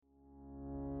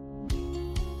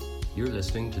You're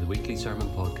listening to the weekly sermon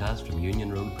podcast from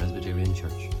Union Road Presbyterian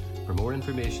Church. For more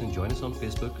information, join us on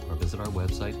Facebook or visit our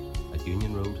website at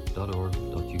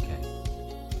unionroad.org.uk.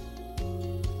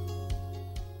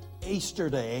 Easter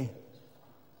Day.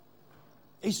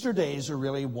 Easter Day is a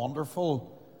really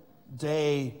wonderful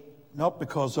day, not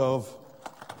because of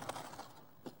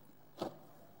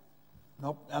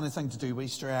anything to do with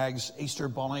Easter eggs, Easter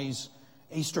bunnies,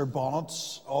 Easter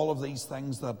bonnets, all of these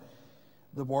things that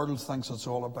the world thinks it's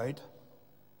all about.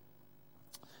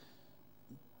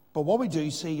 But what we do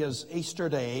see is Easter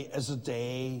Day is a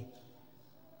day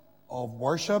of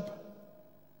worship,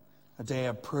 a day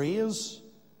of praise,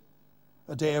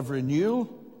 a day of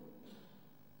renewal,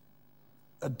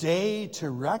 a day to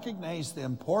recognize the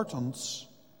importance,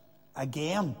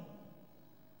 again,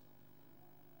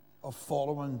 of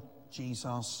following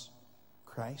Jesus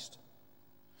Christ.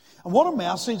 And what a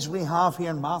message we have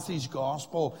here in Matthew's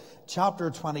Gospel,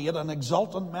 chapter 28, an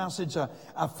exultant message, a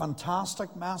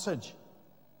fantastic message.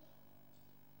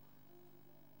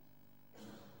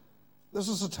 This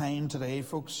is a time today,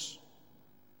 folks,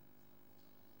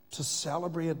 to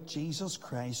celebrate Jesus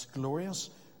Christ's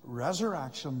glorious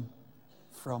resurrection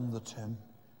from the tomb,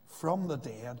 from the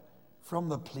dead, from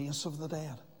the place of the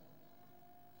dead.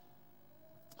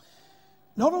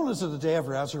 Not only is it a day of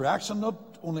resurrection,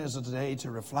 not only is it a day to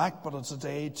reflect, but it's a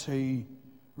day to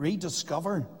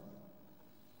rediscover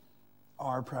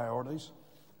our priorities.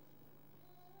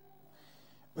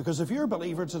 Because if you're a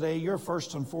believer today, your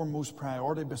first and foremost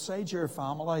priority, besides your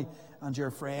family and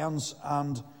your friends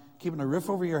and keeping a roof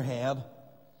over your head,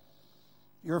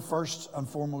 your first and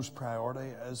foremost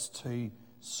priority is to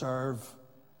serve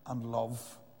and love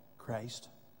Christ.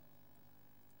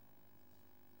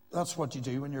 That's what you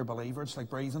do when you're a believer. It's like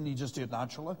breathing, you just do it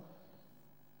naturally.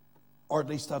 Or at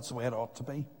least that's the way it ought to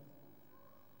be.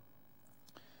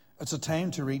 It's a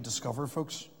time to rediscover,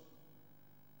 folks,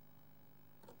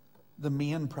 the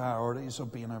main priorities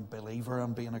of being a believer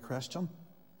and being a Christian.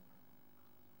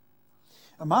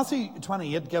 And Matthew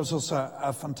 28 gives us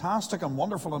a fantastic and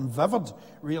wonderful and vivid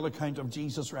real account of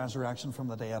Jesus' resurrection from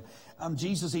the dead. And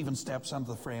Jesus even steps into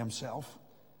the fray himself.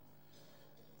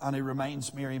 And he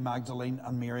reminds Mary Magdalene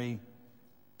and Mary,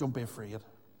 don't be afraid.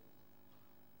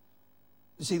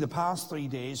 You see, the past 3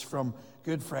 days from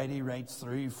Good Friday right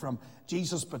through, from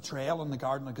Jesus' betrayal in the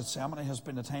Garden of Gethsemane, has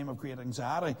been a time of great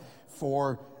anxiety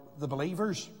for the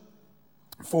believers,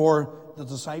 for the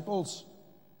disciples.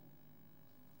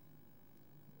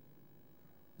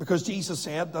 Because Jesus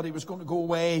said that he was going to go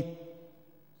away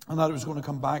and that he was going to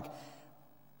come back.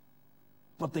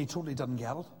 But they totally didn't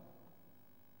get it.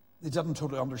 They didn't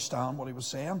totally understand what he was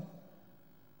saying.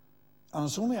 And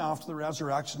it's only after the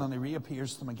resurrection and he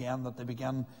reappears to them again that they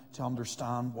begin to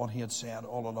understand what he had said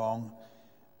all along,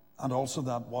 and also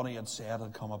that what he had said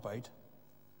had come about.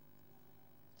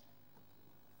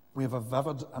 We have a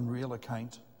vivid and real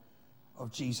account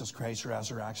of Jesus Christ's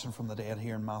resurrection from the dead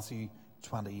here in Matthew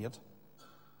 28.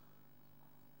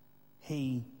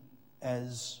 He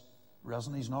is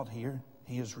risen. He's not here.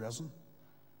 He is risen.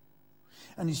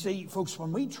 And you see, folks,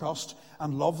 when we trust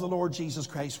and love the Lord Jesus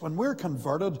Christ, when we're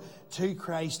converted to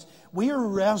Christ, we are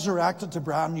resurrected to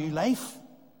brand new life.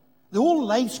 The old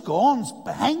life's gone, it's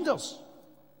behind us.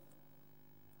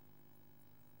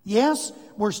 Yes,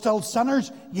 we're still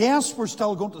sinners. Yes, we're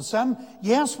still going to sin.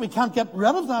 Yes, we can't get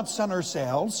rid of that sin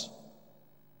ourselves.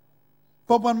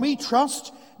 But when we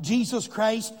trust Jesus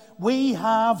Christ, we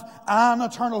have an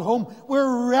eternal home.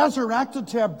 We're resurrected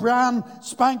to a brand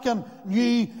spanking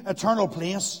new eternal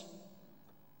place.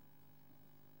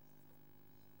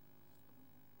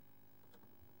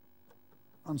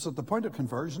 And so at the point of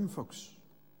conversion, folks,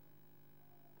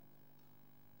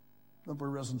 that we're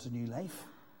risen to new life.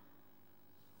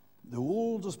 The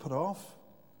old is put off,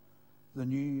 the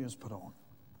new is put on.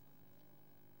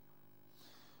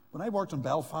 When I worked in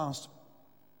Belfast,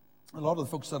 a lot of the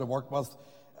folks that I worked with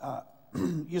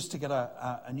used to get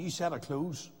a new set of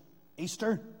clothes.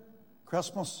 Easter,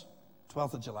 Christmas,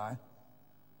 12th of July.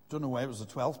 Don't know why it was the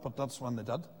 12th, but that's when they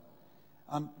did.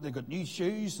 And they got new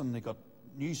shoes, and they got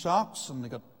new socks, and they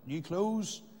got new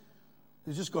clothes.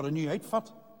 They just got a new outfit.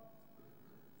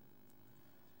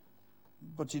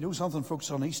 But you know something, folks,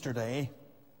 on Easter Day,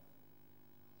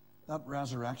 that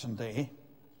resurrection day,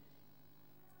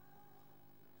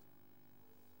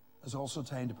 is also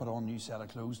time to put on a new set of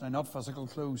clothes. Now, not physical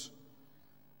clothes,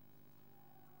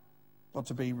 but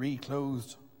to be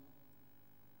reclothed,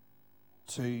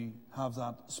 to have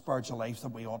that spiritual life that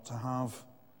we ought to have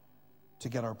to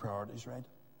get our priorities right.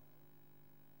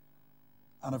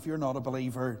 And if you're not a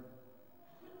believer,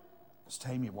 it's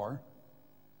time you were.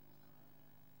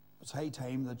 It's high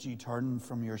time that you turn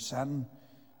from your sin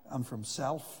and from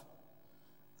self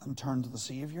and turn to the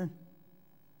Savior.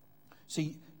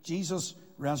 See, Jesus'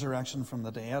 resurrection from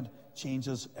the dead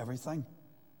changes everything.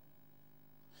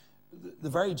 The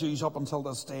very Jews up until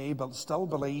this day but still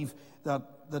believe that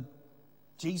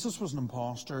Jesus was an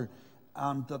impostor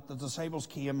and that the disciples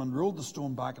came and rolled the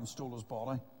stone back and stole his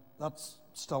body. That's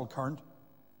still current.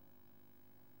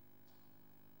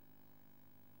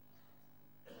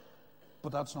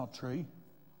 But that's not true.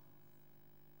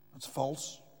 It's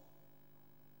false.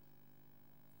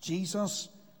 Jesus,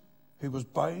 who was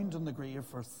bound in the grave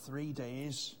for 3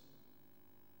 days,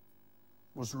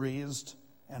 was raised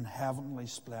in heavenly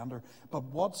splendor. But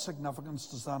what significance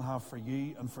does that have for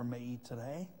you and for me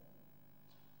today?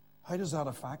 How does that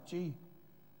affect you?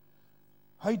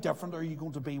 How different are you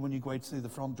going to be when you go out through the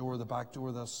front door or the back door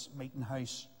of this meeting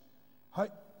house? How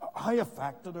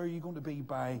affected are you going to be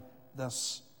by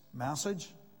this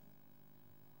message?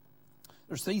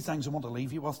 There's 3 things I want to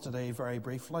leave you with today very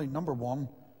briefly. Number 1,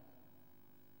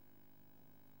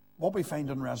 what we find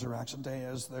on Resurrection Day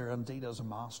is there indeed is a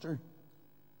master.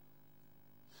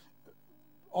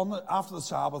 After the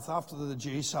Sabbath, after the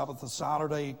Jewish Sabbath, the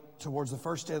Saturday, towards the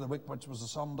first day of the week, which was a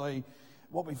Sunday,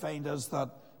 what we find is that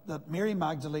Mary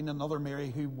Magdalene and other Mary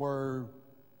who were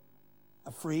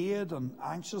afraid and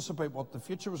anxious about what the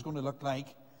future was going to look like,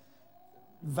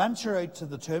 venture out to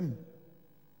the tomb.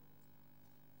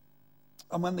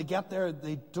 And when they get there,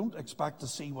 they don't expect to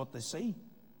see what they see.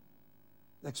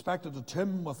 They expected a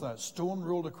tomb with a stone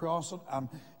rolled across it and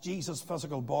Jesus'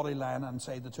 physical body lying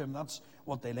inside the tomb. That's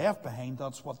what they left behind.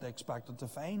 That's what they expected to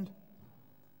find.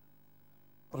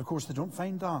 But of course, they don't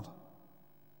find that.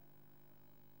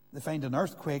 They find an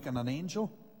earthquake and an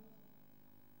angel.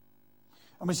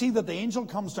 And we see that the angel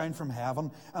comes down from heaven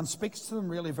and speaks to them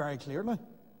really very clearly.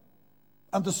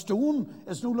 And the stone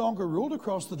is no longer rolled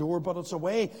across the door, but it's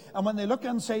away. And when they look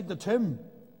inside the tomb,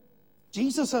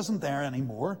 Jesus isn't there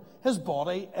anymore. His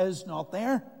body is not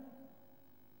there.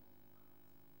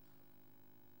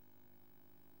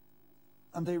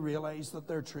 And they realize that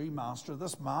their true master,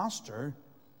 this master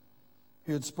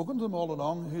who had spoken to them all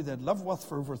along, who they'd lived with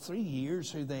for over 3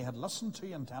 years, who they had listened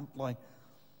to intently,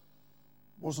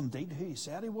 was indeed who he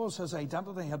said he was. His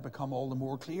identity had become all the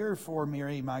more clear for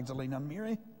Mary Magdalene and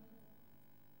Mary.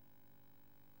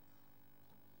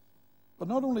 But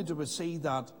not only do we see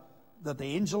that the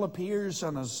angel appears,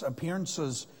 and his appearance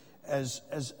is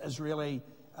really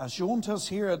shown to us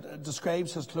here. It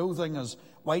describes his clothing as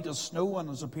white as snow, and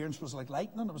his appearance was like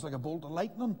lightning. It was like a bolt of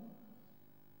lightning.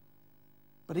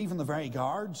 But even the very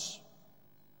guards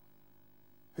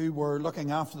who were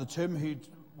looking after the tomb, who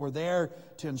were there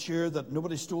to ensure that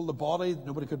nobody stole the body, that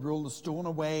nobody could roll the stone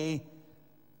away,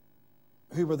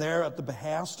 who were there at the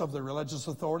behest of the religious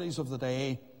authorities of the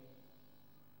day,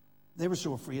 they were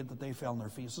so afraid that they fell on their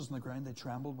faces on the ground. They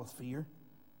trembled with fear.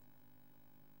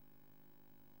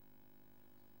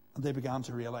 And they began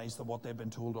to realize that what they'd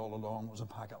been told all along was a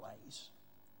pack of lies.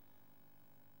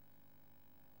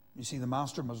 You see, the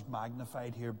Master was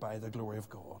magnified here by the glory of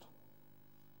God.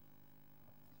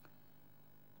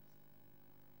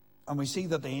 And we see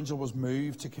that the angel was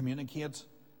moved to communicate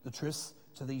the truth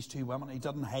to these 2 women. He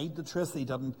didn't hide the truth. He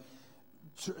didn't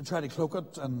try to cloak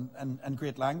it in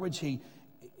great language. He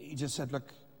just said,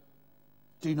 look,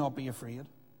 do not be afraid,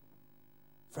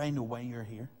 for I know why you're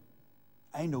here.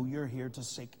 I know you're here to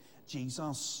seek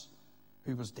Jesus,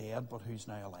 who was dead but who's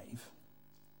now alive.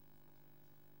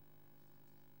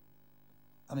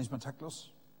 And he's meticulous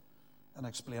in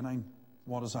explaining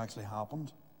what has actually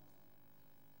happened.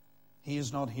 He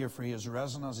is not here for he is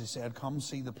risen, as he said, come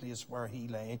see the place where he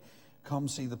lay. Come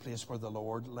see the place where the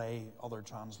Lord lay. Other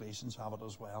translations have it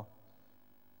as well.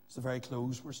 The very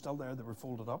clothes were still there. They were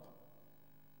folded up.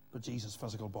 But Jesus'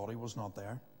 physical body was not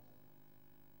there.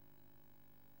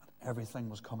 And everything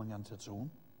was coming into its own.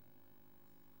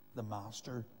 The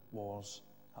Master was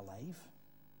alive.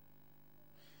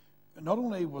 Not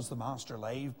only was the Master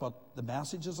alive, but the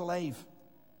message is alive.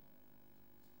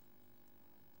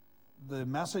 The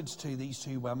message to these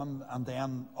 2 women, and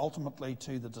then ultimately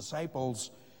to the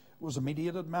disciples, was a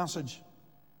mediated message.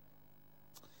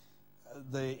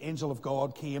 The angel of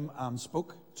God came and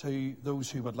spoke to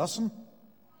those who would listen.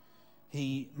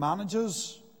 He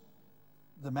manages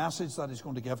the message that he's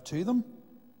going to give to them.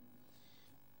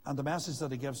 And the message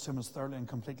that he gives to them is thoroughly and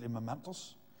completely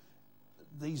momentous.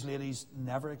 These ladies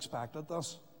never expected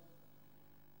this.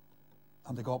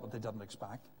 And they got what they didn't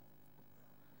expect.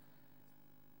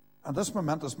 And this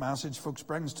momentous message, folks,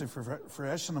 brings to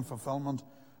fruition and fulfillment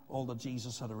all that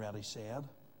Jesus had already said.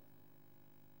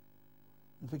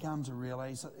 They began to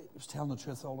realize that he was telling the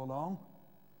truth all along.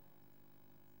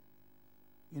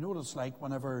 You know what it's like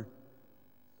whenever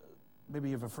Maybe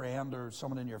you have a friend or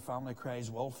someone in your family cries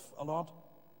wolf a lot.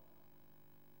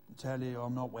 They tell you, oh,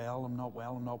 I'm not well, I'm not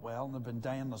well, I'm not well, and they've been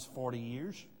dying this 40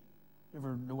 years. You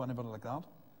ever know anybody like that?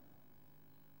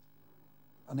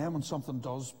 And then when something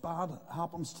does bad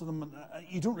happens to them,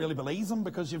 you don't really believe them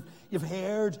because you've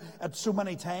heard it so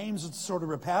many times, it's sort of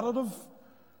repetitive.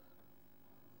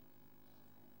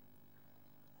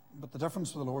 But the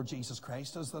difference with the Lord Jesus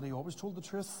Christ is that he always told the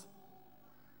truth.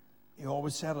 He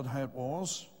always said it how it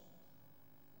was.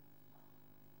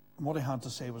 And what he had to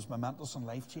say was momentous and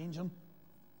life-changing.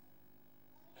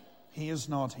 He is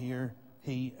not here,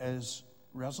 he is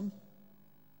risen.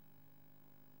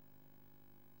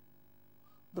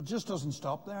 But it just doesn't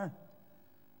stop there.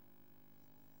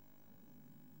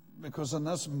 Because in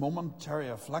this momentary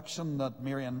affliction that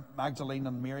Mary and Magdalene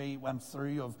and Mary went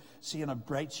through of seeing a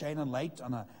bright shining light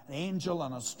and an angel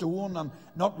and a stone and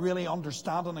not really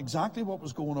understanding exactly what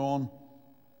was going on,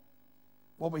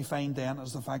 what we find then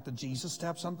is the fact that Jesus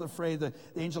steps into the fray. The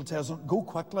angel tells him, go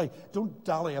quickly, don't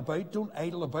dally about, don't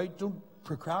idle about, don't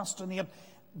procrastinate.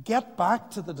 Get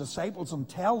back to the disciples and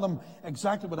tell them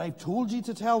exactly what I've told you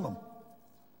to tell them.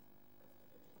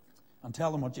 And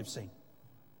tell them what you've seen.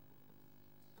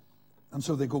 And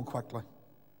so they go quickly.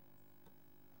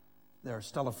 They're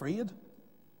still afraid,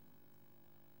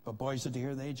 but boys and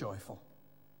dear, they joyful.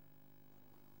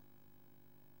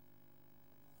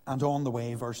 And on the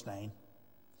way, verse 9,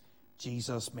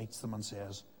 Jesus meets them and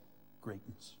says,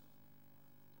 greetings.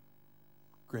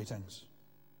 Greetings.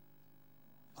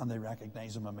 And they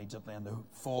recognize him immediately and they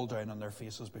fall down on their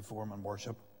faces before him and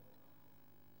worship.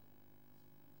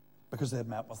 Because they had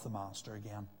met with the Master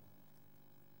again.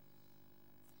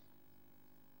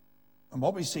 And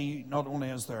what we see, not only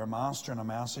is there a Master and a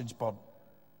message, but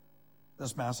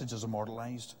this message is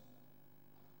immortalized.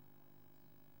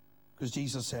 Because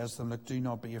Jesus says to them, look, do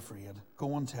not be afraid.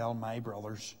 Go and tell my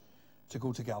brothers to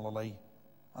go to Galilee,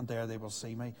 and there they will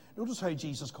see me. Notice how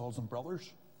Jesus calls them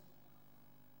brothers.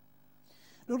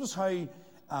 Notice how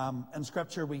in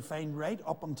Scripture we find right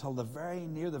up until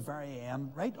near the very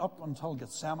end, right up until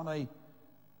Gethsemane,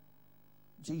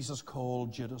 Jesus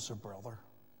called Judas a brother.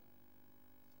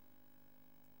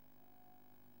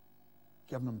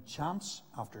 Giving him chance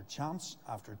after chance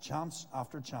after chance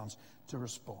after chance to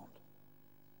respond.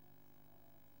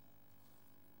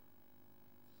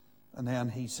 And then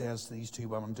he says to these two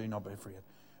women, do not be afraid.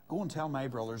 Go and tell my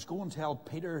brothers. Go and tell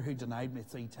Peter, who denied me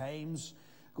 3 times.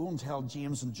 Go and tell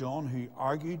James and John, who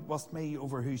argued with me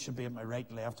over who should be at my right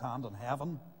and left hand in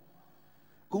heaven.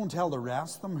 Go and tell the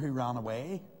rest of them who ran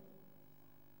away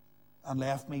and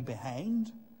left me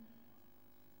behind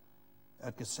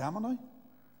at Gethsemane.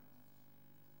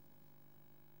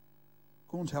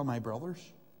 Go and tell my brothers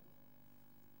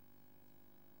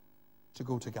to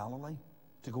go to Galilee,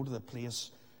 to go to the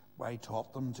place where I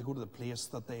taught them, to go to the place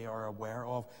that they are aware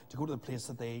of, to go to the place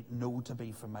that they know to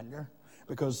be familiar.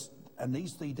 Because in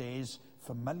these 3 days,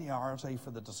 familiarity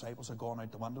for the disciples had gone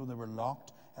out the window. They were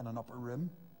locked in an upper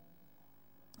room.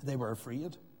 They were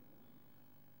afraid.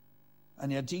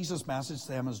 And yet Jesus' message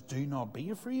to them is, do not be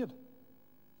afraid.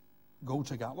 Go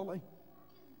to Galilee.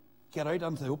 Get out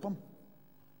into the open.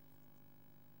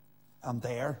 And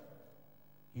there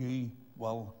you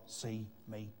will see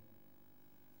me.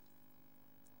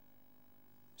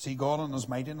 See, God in his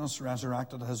mightiness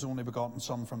resurrected his only begotten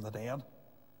Son from the dead,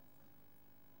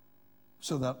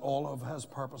 so that all of his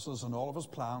purposes and all of his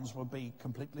plans would be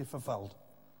completely fulfilled.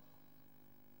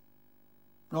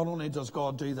 Not only does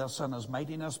God do this in his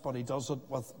mightiness, but he does it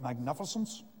with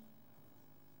magnificence.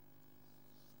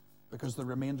 Because the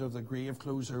remainder of the grave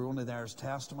clothes are only there as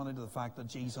testimony to the fact that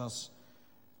Jesus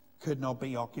could not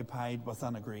be occupied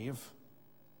within a grave.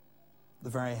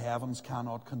 The very heavens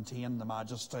cannot contain the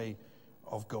majesty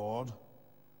of God.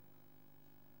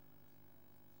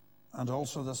 And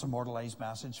also this immortalized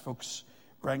message, folks,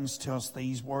 brings to us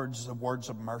these words, the words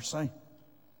of mercy,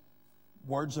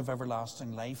 words of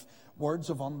everlasting life, words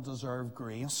of undeserved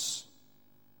grace,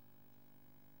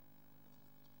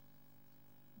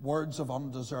 words of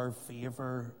undeserved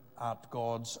favor at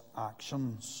God's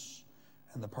actions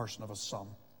in the person of his Son.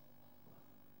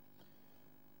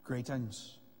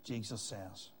 Greetings, Jesus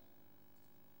says.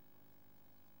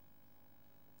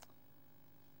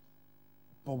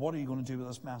 But what are you going to do with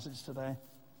this message today?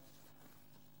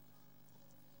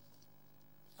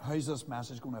 How is this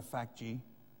message going to affect you?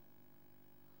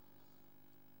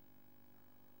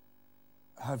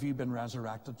 Have you been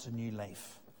resurrected to new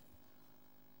life?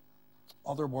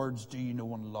 Other words, do you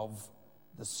know and love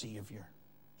the Savior?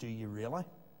 Do you really?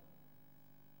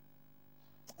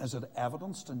 Is it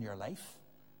evidenced in your life?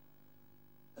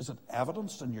 Is it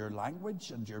evidenced in your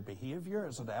language and your behavior?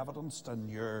 Is it evidenced in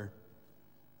your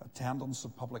attendance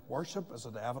of public worship? Is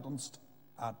it evidenced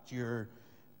at your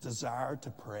desire to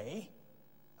pray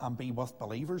and be with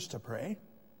believers to pray?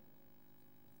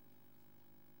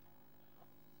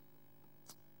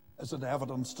 Is it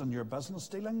evidenced in your business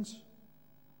dealings?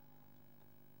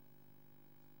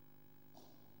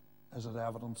 Is it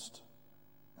evidenced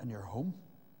in your home?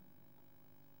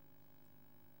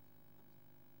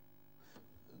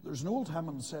 There's an old hymn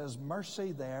that says,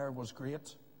 mercy there was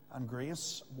great and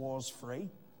grace was free.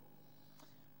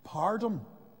 Pardon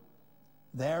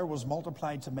there was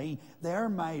multiplied to me. There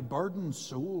my burdened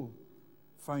soul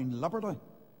found liberty,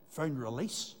 found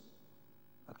release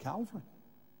at Calvary.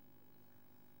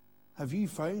 Have you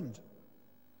found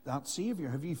that Saviour?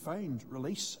 Have you found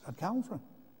release at Calvary?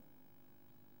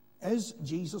 Is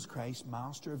Jesus Christ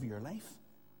master of your life?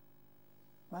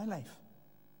 My life?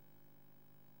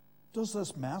 Does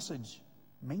this message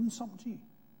mean something to you?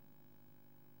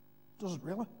 Does it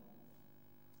really?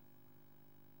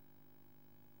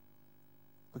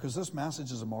 Because this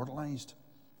message is immortalized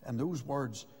in those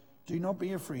words, do not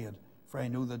be afraid, for I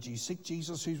know that ye seek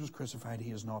Jesus who was crucified.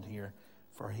 He is not here,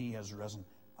 for he is risen,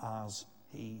 as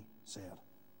he said.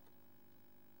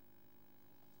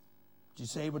 Do you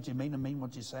say what you mean and mean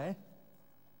what you say?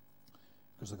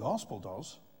 Because the gospel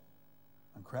does,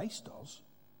 and Christ does,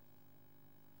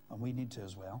 and we need to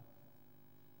as well.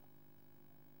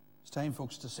 It's time,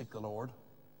 folks, to seek the Lord.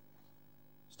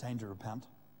 It's time to repent.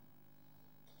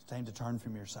 It's time to turn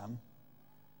from your sin.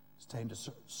 It's time to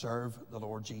serve the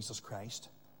Lord Jesus Christ.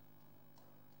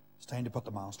 It's time to put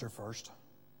the Master first.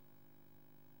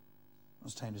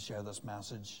 It's time to share this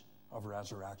message of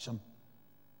resurrection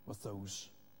with those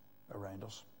around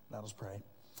us. Let us pray.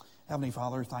 Heavenly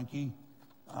Father, thank you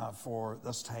for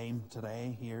this time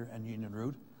today here in Union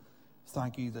Road.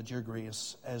 Thank you that your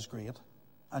grace is great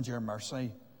and your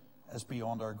mercy is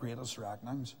beyond our greatest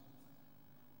reckonings.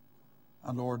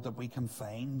 And Lord, that we can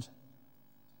find,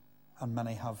 and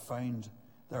many have found,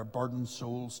 their burdened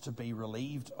souls to be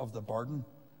relieved of the burden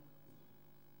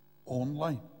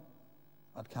only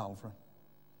at Calvary.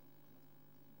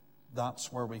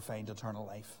 That's where we find eternal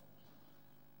life.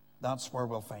 That's where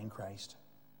we'll find Christ.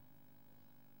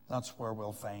 That's where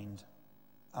we'll find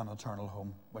an eternal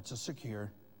home, which is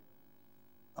secure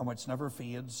and which never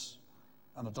fades,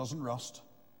 and it doesn't rust,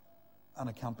 and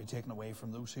it can't be taken away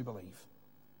from those who believe.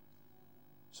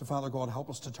 So, Father God, help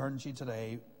us to turn to you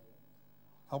today.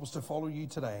 Help us to follow you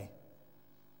today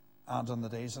and in the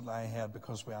days that lie ahead,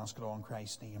 because we ask it all in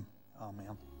Christ's name.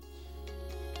 Amen.